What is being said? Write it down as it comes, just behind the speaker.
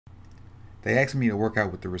They asked me to work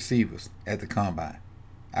out with the receivers at the combine.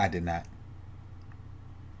 I did not.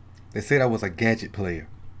 They said I was a gadget player.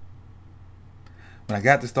 When I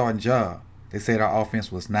got the starting job, they said our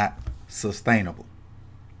offense was not sustainable.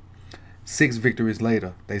 6 victories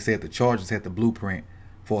later, they said the Chargers had the blueprint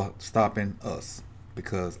for stopping us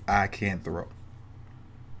because I can't throw.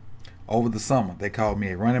 Over the summer, they called me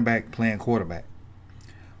a running back playing quarterback.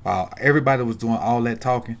 While everybody was doing all that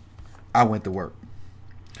talking, I went to work.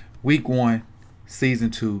 Week 1,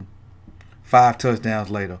 season 2, 5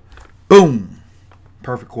 touchdowns later, boom!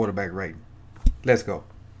 Perfect quarterback rating. Let's go.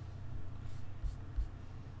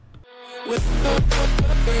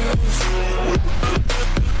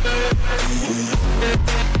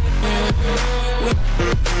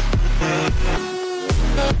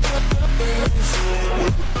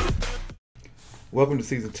 Welcome to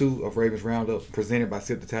season 2 of Ravens Roundup, presented by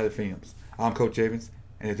Sip2Tally Films. I'm Coach Evans,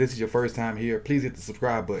 and if this is your first time here, please hit the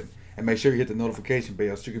subscribe button and make sure you hit the notification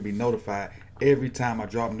bell so you can be notified every time I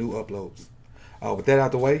drop new uploads. With that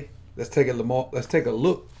out the way, let's take a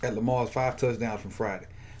look at Lamar's 5 touchdowns from Friday.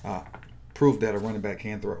 Proof that a running back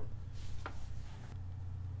can throw.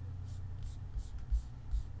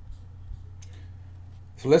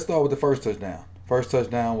 So let's start with the first touchdown. First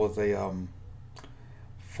touchdown was a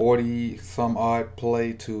 40-some odd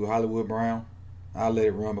play to Hollywood Brown. I'll let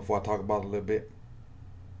it run before I talk about it a little bit.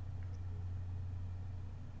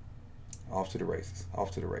 Off to the races.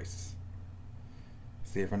 Off to the races.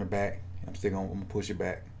 See it from the back. I'm gonna push it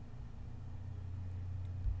back.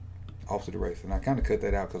 Off to the races. And I kind of cut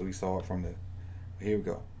that out because we saw it from the. Here we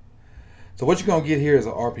go. So what you're gonna get here is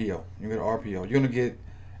an RPO. You're gonna get an RPO. You're gonna get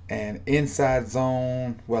an inside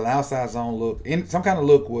zone, well, outside zone look, in some kind of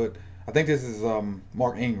look with. I think this is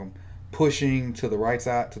Mark Ingram pushing to the right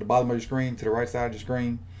side, to the bottom of the screen, to the right side of the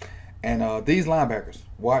screen. And these linebackers,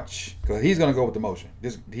 watch, because he's going to go with the motion.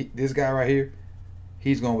 This guy right here,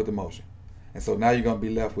 he's going with the motion. And so now you're going to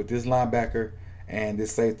be left with this linebacker and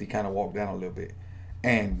this safety kind of walk down a little bit.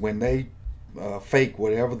 And when they fake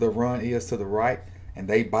whatever the run is to the right and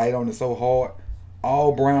they bite on it so hard,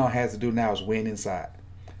 all Brown has to do now is win inside.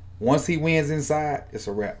 Once he wins inside, it's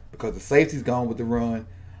a wrap because the safety's gone with the run.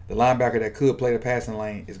 The linebacker that could play the passing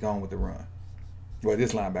lane is going with the run. Well,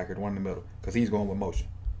 this linebacker, the one in the middle, because he's going with motion.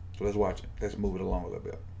 So let's watch it. Let's move it along a little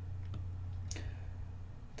bit.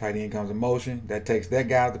 Tight end comes in motion. That takes that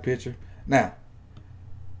guy out of the picture. Now,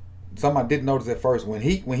 something I didn't notice at first, when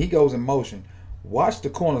he goes in motion, watch the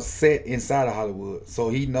corner set inside of Hollywood. So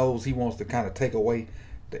he knows he wants to kind of take away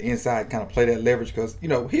the inside, kind of play that leverage because, you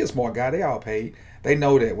know, he's a smart guy. They all paid. They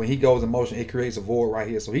know that when he goes in motion, it creates a void right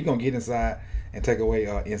here. So he's going to get inside and take away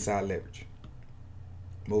inside leverage.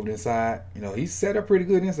 Moved inside. You know, he's set up pretty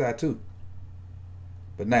good inside too.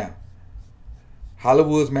 But now,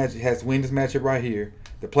 Hollywood's match has to win this matchup right here.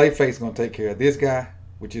 The play fake is going to take care of this guy,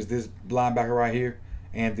 which is this linebacker right here,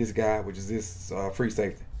 and this guy, which is this free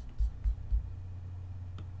safety.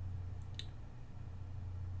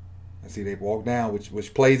 And see, they walk down,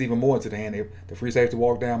 which plays even more into the hand. The free safety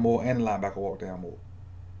walk down more, and the linebacker walk down more.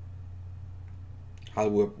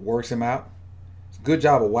 Hollywood works him out. It's a good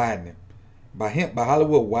job of widening. By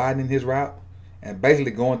Hollywood widening his route and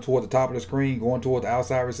basically going toward the top of the screen, going toward the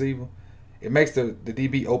outside receiver, it makes the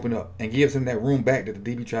DB open up and gives him that room back that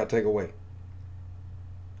the DB tried to take away.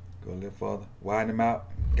 Go a little further. Widen him out.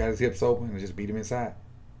 Got his hips open and just beat him inside.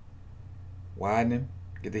 Widen him.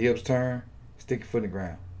 Get the hips turned. Stick your foot in the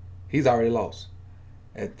ground. He's already lost.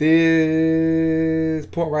 At this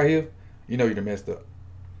point right here, you know you done messed up.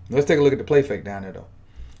 Let's take a look at the play fake down there, though.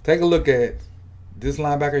 Take a look at this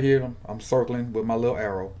linebacker here. I'm circling with my little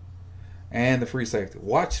arrow. And the free safety.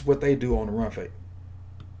 Watch what they do on the run fake.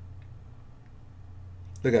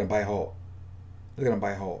 Look at him bite hard. Look at him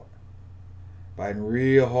bite hard. Biting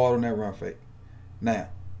real hard on that run fake. Now,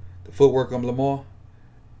 the footwork on Lamar.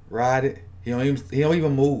 Ride it. He don't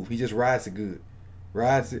even move. He just rides it good.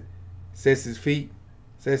 Rides it. Sets his feet.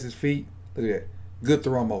 Sets his feet. Look at that. Good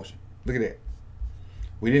throw motion. Look at that.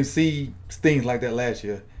 We didn't see things like that last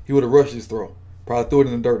year. He would have rushed his throw. Probably threw it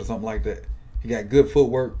in the dirt or something like that. He got good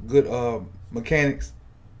footwork, good mechanics,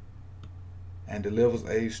 and delivers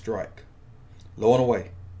a strike. Low and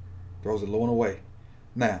away. Throws it low and away.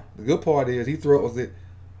 Now, the good part is he throws it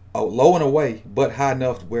low and away, but high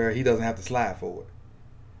enough where he doesn't have to slide forward.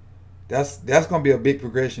 That's going to be a big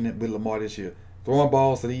progression with Lamar this year. Throwing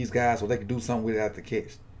balls to these guys so they can do something with it after the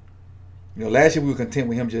catch. You know, last year we were content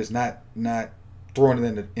with him just not throwing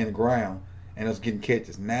it in the ground and us getting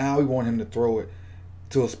catches. Now we want him to throw it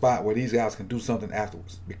to a spot where these guys can do something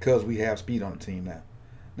afterwards because we have speed on the team now.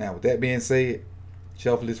 Now, with that being said,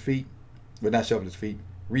 shuffle his feet, but not shuffle his feet,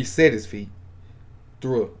 reset his feet,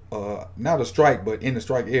 through not a strike, but in the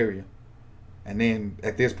strike area. And then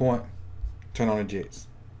at this point, turn on the Jets.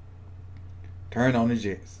 Turn on the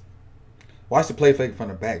Jets. Watch the play fake from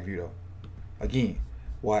the back view though. Again,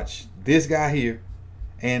 watch this guy here,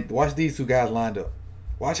 and watch these two guys lined up.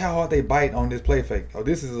 Watch how hard they bite on this play fake. Oh,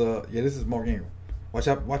 this is this is Mark Ingram. Watch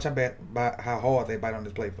how hard they bite on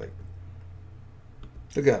this play fake.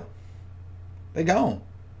 Look at them. They gone.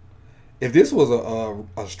 If this was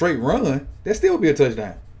a straight run, there still would be a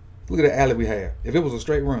touchdown. Look at the alley we have. If it was a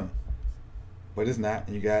straight run. But it's not,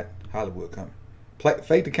 and you got Hollywood coming.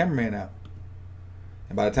 Fake the cameraman out.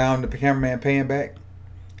 And by the time the cameraman paying back,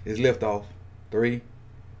 it's lift off. 3,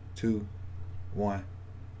 2, 1,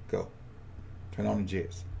 go. Turn on the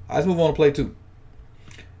Jets. All right, let's move on to play 2.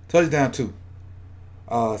 Touchdown 2.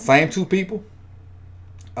 Same 2 people.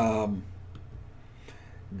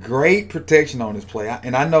 Great protection on this play.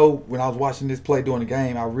 And I know when I was watching this play during the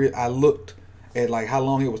game, I looked at like how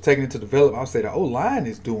long it was taking it to develop. I said the O-line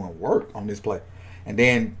is doing work on this play. And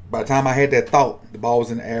then by the time I had that thought, the ball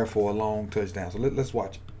was in the air for a long touchdown. So let's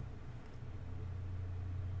watch it.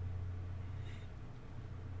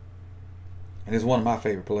 And it's one of my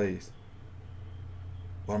favorite plays.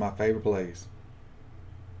 One of my favorite plays.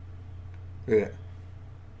 Look at that.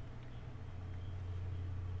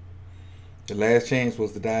 The last chance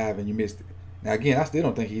was to dive and you missed it. Now again, I still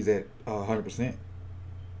don't think he's at 100%.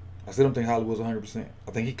 I still don't think Hollywood's 100%.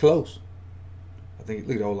 I think he's close. I think,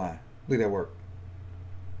 look at the O-line. Look at that work.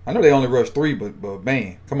 I know they only rushed 3, but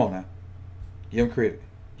man, come on now. Give him credit.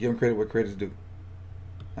 Give him credit where credit's due.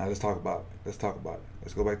 Now let's talk about it. Let's talk about it.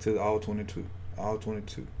 Let's go back to the all 22. All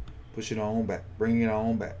 22. Push it on back. Bring it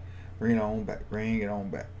on back. Bring it on back. Bring it on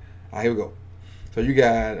back. All right, here we go. So you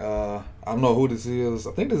got, I don't know who this is.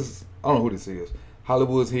 I don't know who this is.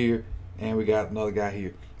 Hollywood's here, and we got another guy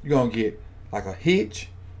here. You're going to get like a hitch.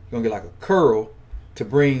 You're going to get like a curl to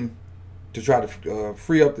try to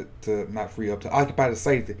free up, to occupy the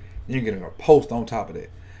safety. And you're getting a post on top of that.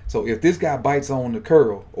 So if this guy bites on the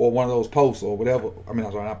curl or one of those posts or whatever, I'm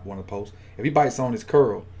sorry, not one of the posts. If he bites on this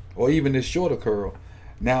curl or even this shorter curl,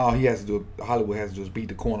 now Hollywood has to do is beat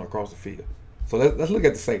the corner across the field. So let's look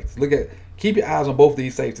at the safeties. Keep your eyes on both of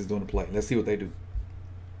these safeties during the play. Let's see what they do.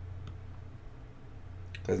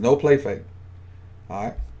 There's no play fake. All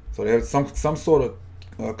right. So there's some sort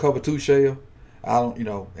of cover 2 shell. I don't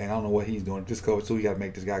know what he's doing. This cover 2, he got to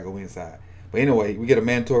make this guy go inside. But anyway, we get a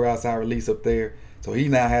mandatory outside release up there. So he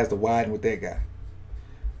now has to widen with that guy.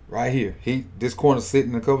 Right here. This corner's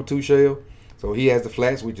sitting in the cover 2 shell. So he has the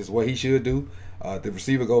flats, which is what he should do. The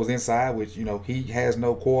receiver goes inside, which, he has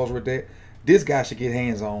no quarrels with that. This guy should get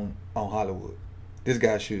hands on Hollywood. This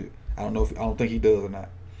guy should. I don't think he does or not.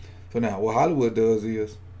 So now what Hollywood does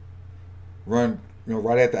is run,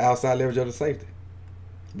 right at the outside leverage of the safety.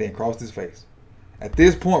 Then cross his face. At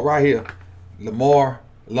this point right here, Lamar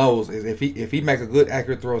knows is if he make a good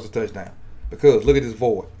accurate throw, it's a touchdown. Because look at this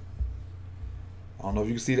void. I don't know if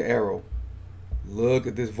you can see the arrow. Look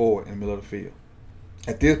at this void in the middle of the field.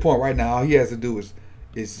 At this point right now, all he has to do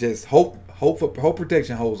is just hope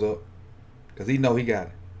protection holds up. Because he know he got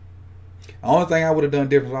it. The only thing I would have done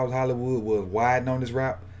different if I was Hollywood was widen on this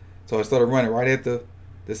route. So instead of running right at the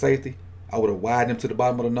safety, I would have widened him to the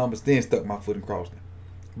bottom of the numbers, then stuck my foot and crossed him.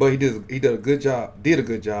 But he did a good job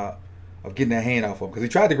of getting that hand off of him. Because he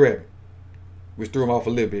tried to grab him, which threw him off a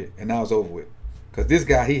little bit, and now it's over with. Because this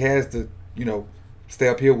guy, he has to, stay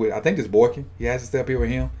up here with, I think this Boykin. He has to stay up here with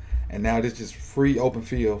him. And now this just free open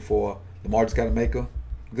field for Lamar. Just got to make a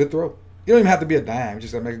good throw. You don't even have to be a dime. You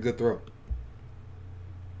just got to make a good throw.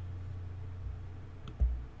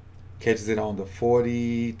 Catches it on the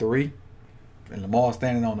 43. And Lamar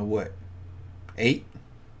standing on the what? 8?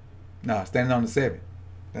 No, standing on the 7.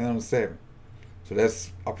 Standing on the 7. So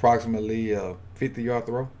that's approximately a 50-yard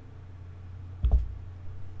throw.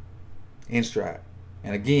 In stride.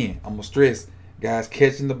 And again, I'm going to stress guys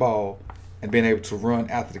catching the ball and being able to run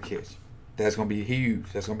after the catch. That's going to be huge.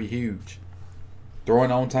 That's going to be huge.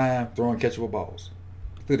 Throwing on time, throwing catchable balls.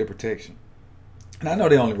 Through the protection. And I know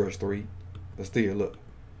they only rush 3. But still, look.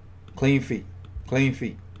 Clean feet. Clean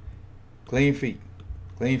feet. Clean feet.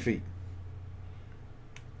 Clean feet.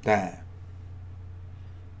 Dime.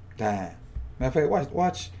 Matter of fact,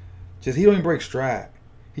 watch. Just he don't even break stride.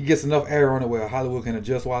 He gets enough air on it where Hollywood can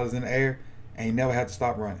adjust while he's in the air, and he never had to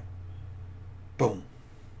stop running. Boom.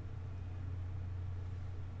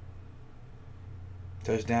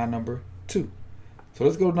 Touchdown number 2. So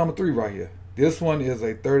let's go to number 3 right here. This one is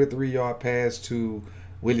a 33-yard pass to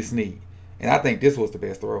Willie Snead. And I think this was the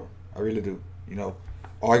best throw. I really do.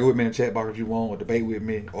 Argue with me in the chat box if you want, or debate with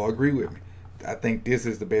me, or agree with me. I think this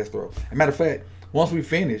is the best throw. As a matter of fact, once you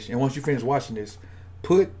finish watching this,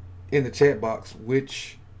 Put in the chat box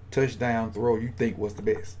which touchdown throw you think was the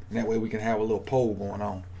best. And that way we can have a little poll going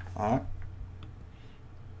on. Alright?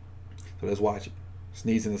 So let's watch it.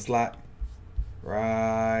 Sneeze in the slot.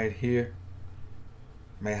 Right here.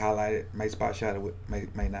 May highlight it, may spot shot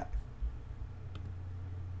it, may not.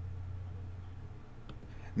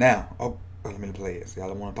 Now, let me play it. See, I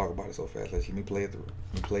don't want to talk about it so fast. Let me play it through.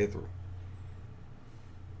 Let me play it through.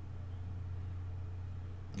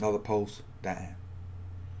 Another post, dime.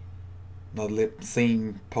 Another lip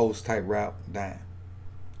seam post type route, dime.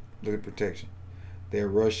 Look at protection. They're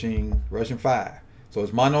rushing 5. So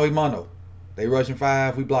it's mano a mano. They rushing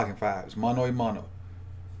 5, we blocking 5. It's mano a mano.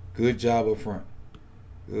 Good job up front.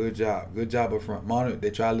 Good job. Good job up front. Mano, they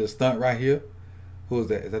try a little stunt right here. Who is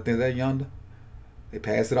that? Is that Yonder? They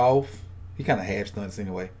pass it off. He kind of half stunts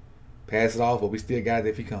anyway. Pass it off, but we still got it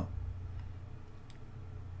if he come.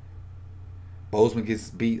 Bozeman gets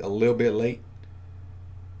beat a little bit late.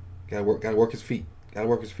 Gotta work his feet. Gotta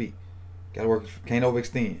work his feet. Can't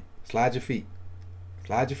overextend. Slide your feet.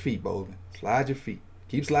 Slide your feet, Bozeman. Slide your feet.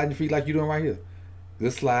 Keep sliding your feet like you're doing right here.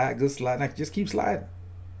 Good slide, good slide. Now just keep sliding.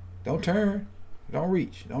 Don't turn. Don't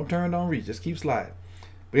reach. Don't turn, don't reach. Just keep sliding.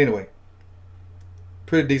 But anyway,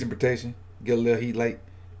 pretty decent protection. Get a little heat late.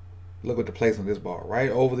 Look at the placement of this ball. Right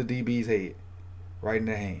over the DB's head. Right in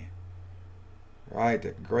the hand. Right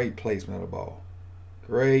there. Great placement of the ball.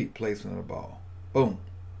 Great placement of the ball. Boom.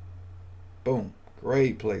 Boom.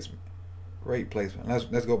 Great placement. Great placement.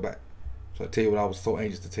 Let's go back. So I tell you what I was so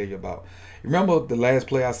anxious to tell you about. Remember the last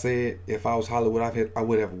play I said, if I was Hollywood, I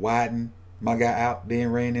would have widened my guy out,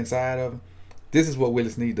 then ran inside of him. This is what Willie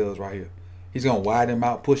Snead does right here. He's going to widen him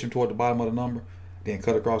out, push him toward the bottom of the number, then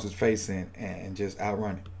cut across his face and just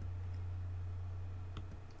outrun him.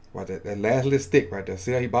 Right, that last little stick right there.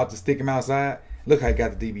 See how he about to stick him outside? Look how he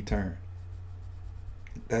got the DB turned.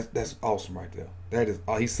 That's awesome right there. That is,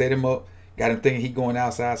 he set him up, got him thinking he going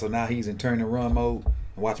outside, so now he's in turn and run mode,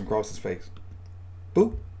 and watch him cross his face.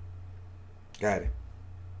 Boop. Got it.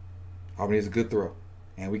 All we need is a good throw,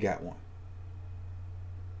 and we got one.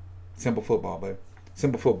 Simple football, baby.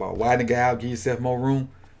 Simple football. Widen the guy out, give yourself more room.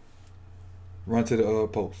 Run to the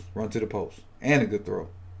post. Run to the post. And a good throw.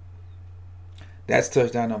 That's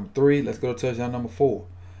touchdown number 3. Let's go to touchdown number 4,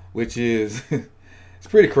 which is it's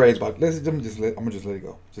pretty crazy. But I'm gonna just let it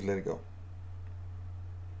go. Just let it go.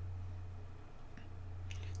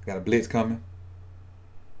 Got a blitz coming.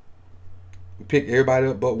 We picked everybody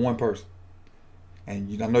up but one person,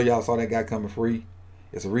 and I know y'all saw that guy coming free.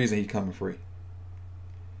 It's a reason he's coming free.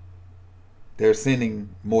 They're sending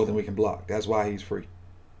more than we can block. That's why he's free.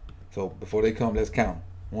 So before they come, let's count.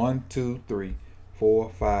 1, 2, 3,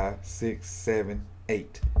 4, 5, 6, 7,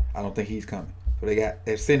 8. I don't think he's coming. So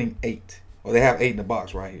they're sending 8. Or they have 8 in the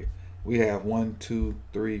box right here. We have 1, 2,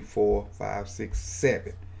 3, 4, 5, 6,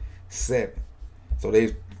 7. 7. So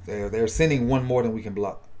they're sending one more than we can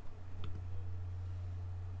block.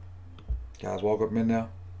 Guys, walk up in there.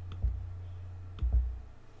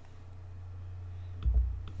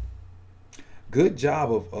 Good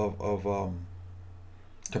job of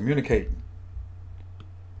communicating.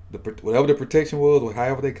 Whatever the protection was, or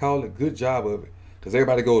however they call it, good job of it. Because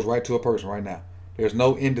everybody goes right to a person right now. There's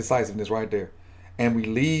no indecisiveness right there. And we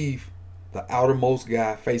leave the outermost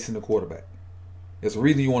guy facing the quarterback. There's a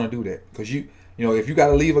reason you want to do that. Because you know, if you got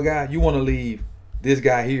to leave a guy, you want to leave this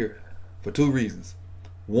guy here for 2 reasons.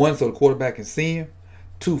 1, so the quarterback can see him.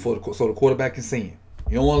 2, so the quarterback can see him.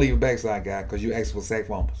 You don't want to leave a backside guy because you ask for sack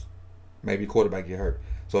fumbles. Maybe quarterback get hurt.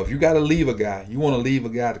 So if you got to leave a guy, you want to leave a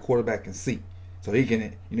guy the quarterback can see. So he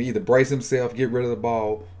can, either brace himself, get rid of the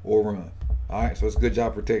ball, or run. All right, so it's good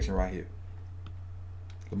job protection right here.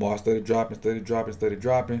 Lamar steady dropping.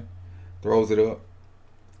 Throws it up.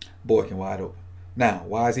 Boykin wide open. Now,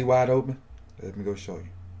 why is he wide open? Let me go show you.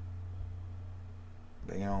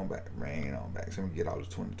 Bring it on back. So we can get all this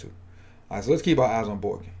 22. All right, so let's keep our eyes on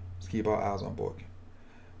Boykin.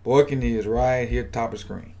 Boykin is right here at the top of the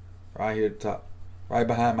screen. Right here at the top. Right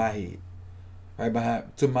behind my head. Right behind,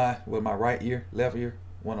 with my right ear, left ear,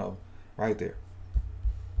 one of them. Right there.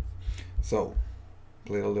 So,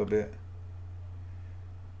 play it a little bit.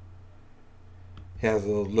 He has a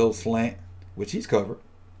little slant, which he's covered.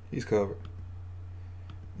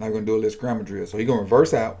 Now we're going to do a little scramble drill. So he's going to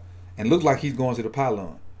reverse out and look like he's going to the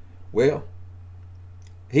pylon. Well,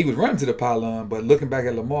 he was running to the pylon, but looking back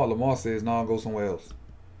at Lamar says, no, I'll go somewhere else.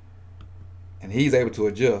 And he's able to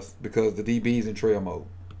adjust because the DB's in trail mode.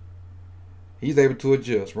 He's able to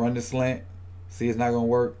adjust, run the slant, see it's not going to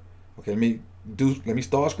work. Okay, let me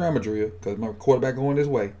start scramble drill because my quarterback going this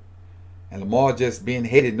way. And Lamar just being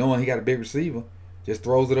headed, knowing he got a big receiver, just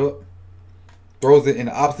throws it up. throws it in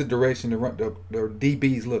the opposite direction the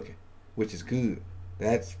DB's looking, which is good.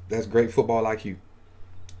 That's great football IQ.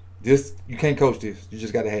 This, you can't coach this. You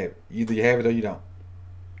just got to have it. Either you have it or you don't.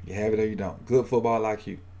 You have it or you don't. Good football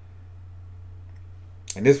IQ.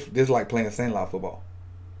 And this is like playing sandlot football.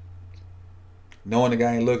 Knowing the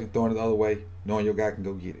guy ain't looking, throwing it the other way, knowing your guy can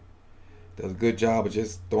go get it. Does a good job of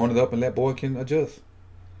just throwing it up and let boy can adjust.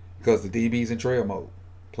 Because the DB's in trail mode.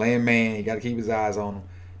 Playing man, he got to keep his eyes on him.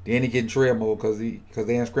 Then he get in trail mode because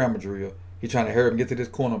they in scramble drill. He trying to hurry up and get to this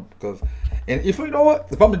corner and if you know what,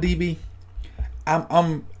 if I'm the DB,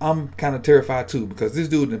 I'm kind of terrified too, because this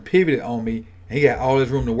dude done pivoted on me and he got all this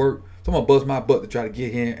room to work. So I'm gonna bust my butt to try to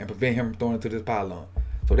get him and prevent him from throwing into this pylon.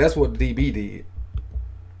 So that's what the DB did,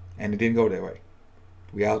 and it didn't go that way.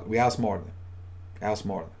 We outsmarted him.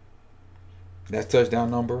 Outsmarted him. That's touchdown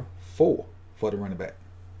number 4 for the running back.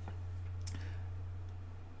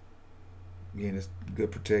 Again, it's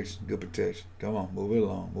good protection. Good protection. Come on, move it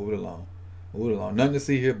along. Move it along. Move it along. Nothing to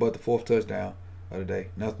see here but the 4th touchdown of the day.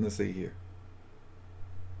 Nothing to see here.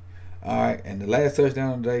 All right, and the last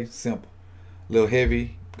touchdown of the day, simple. A little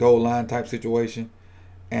heavy, goal line type situation.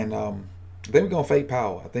 And I think we're going to fake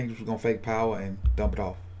power. I think we're going to fake power and dump it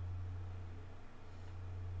off.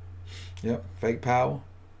 Yep, fake power.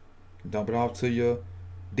 Dump it off to your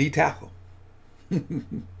D tackle.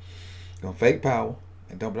 Gonna fake power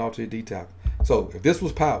and dump it off to your D tackle. So if this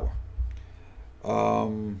was power,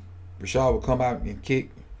 Rashad would come out and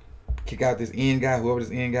kick out this end guy, whoever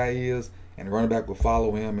this end guy is, and the running back will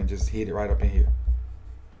follow him and just hit it right up in here.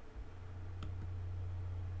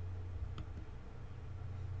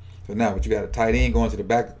 So now, what you got, a tight end going to the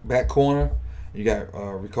back corner. You got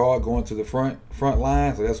Ricard going to the front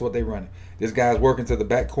line. So that's what they running. This guy's working to the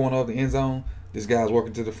back corner of the end zone. This guy's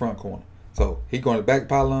working to the front corner. So he going to the back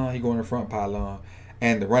pylon. He going to the front pylon.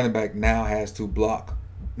 And the running back now has to block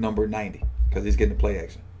number 90 because he's getting the play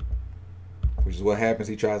action. Which is what happens.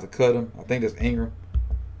 He tries to cut him. I think that's Ingram.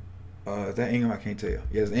 Is that Ingram? I can't tell.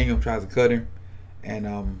 Yes, Ingram tries to cut him.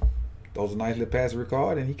 And throws a nice little pass to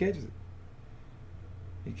Ricard, and he catches it.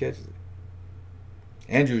 He catches it.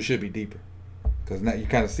 Andrews should be deeper, because now you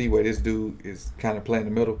kind of see where this dude is kind of playing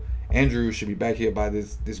the middle. Andrews should be back here by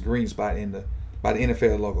this green spot by the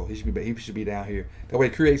NFL logo. He should be down here. That way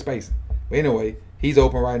it creates spacing. But anyway, he's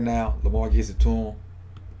open right now. Lamar gets it to him.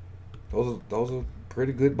 Those are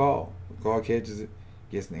pretty good ball. Ricard catches it,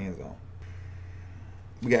 gets in the end zone.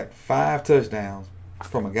 We got 5 touchdowns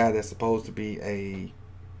from a guy that's supposed to be a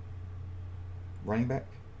running back,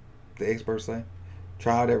 the experts say.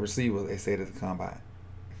 Tried at receiver, they said at the combine.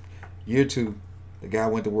 Year 2, the guy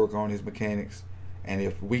went to work on his mechanics, and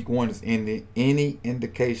if week 1 is any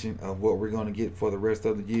indication of what we're going to get for the rest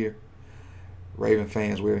of the year, Raven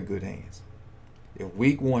fans, we're in good hands. If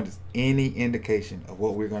week 1 is any indication of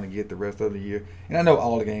what we're going to get the rest of the year, and I know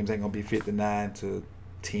all the games ain't going to be 59-10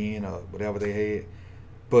 or whatever they had,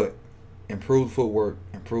 but improved footwork,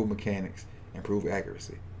 improved mechanics, improved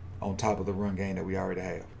accuracy on top of the run game that we already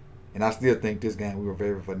have. And I still think this game we were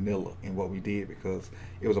very vanilla in what we did because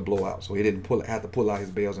it was a blowout. So he didn't have to pull out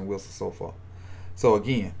his bells and whistles so far. So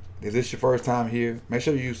again, if this is your first time here, make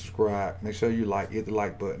sure you subscribe. Make sure you hit the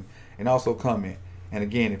like button. And also comment. And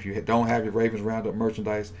again, if you don't have your Ravens Roundup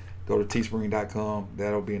merchandise, go to teespring.com.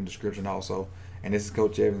 That'll be in the description also. And this is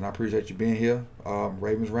Coach Evans, and I appreciate you being here.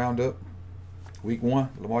 Ravens Roundup, week 1,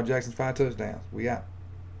 Lamar Jackson's 5 touchdowns. We out.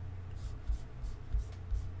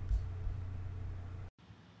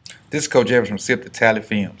 This is Coach Evans from Sip2Tally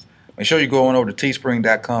Films. Make sure you go on over to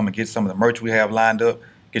teespring.com and get some of the merch we have lined up.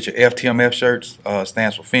 Get your FTMF shirts,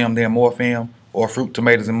 stands for Film Then More Film, or Fruit,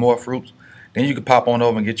 Tomatoes, and More Fruits. Then you can pop on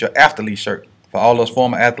over and get your athlete shirt for all those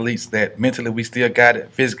former athletes that mentally we still got it,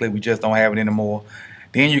 physically we just don't have it anymore.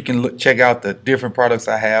 Then you can check out the different products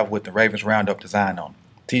I have with the Ravens Roundup design on them.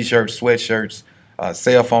 T-shirts, sweatshirts,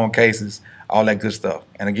 cell phone cases, all that good stuff.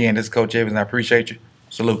 And again, this is Coach Evans, and I appreciate you.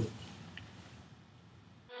 Salute.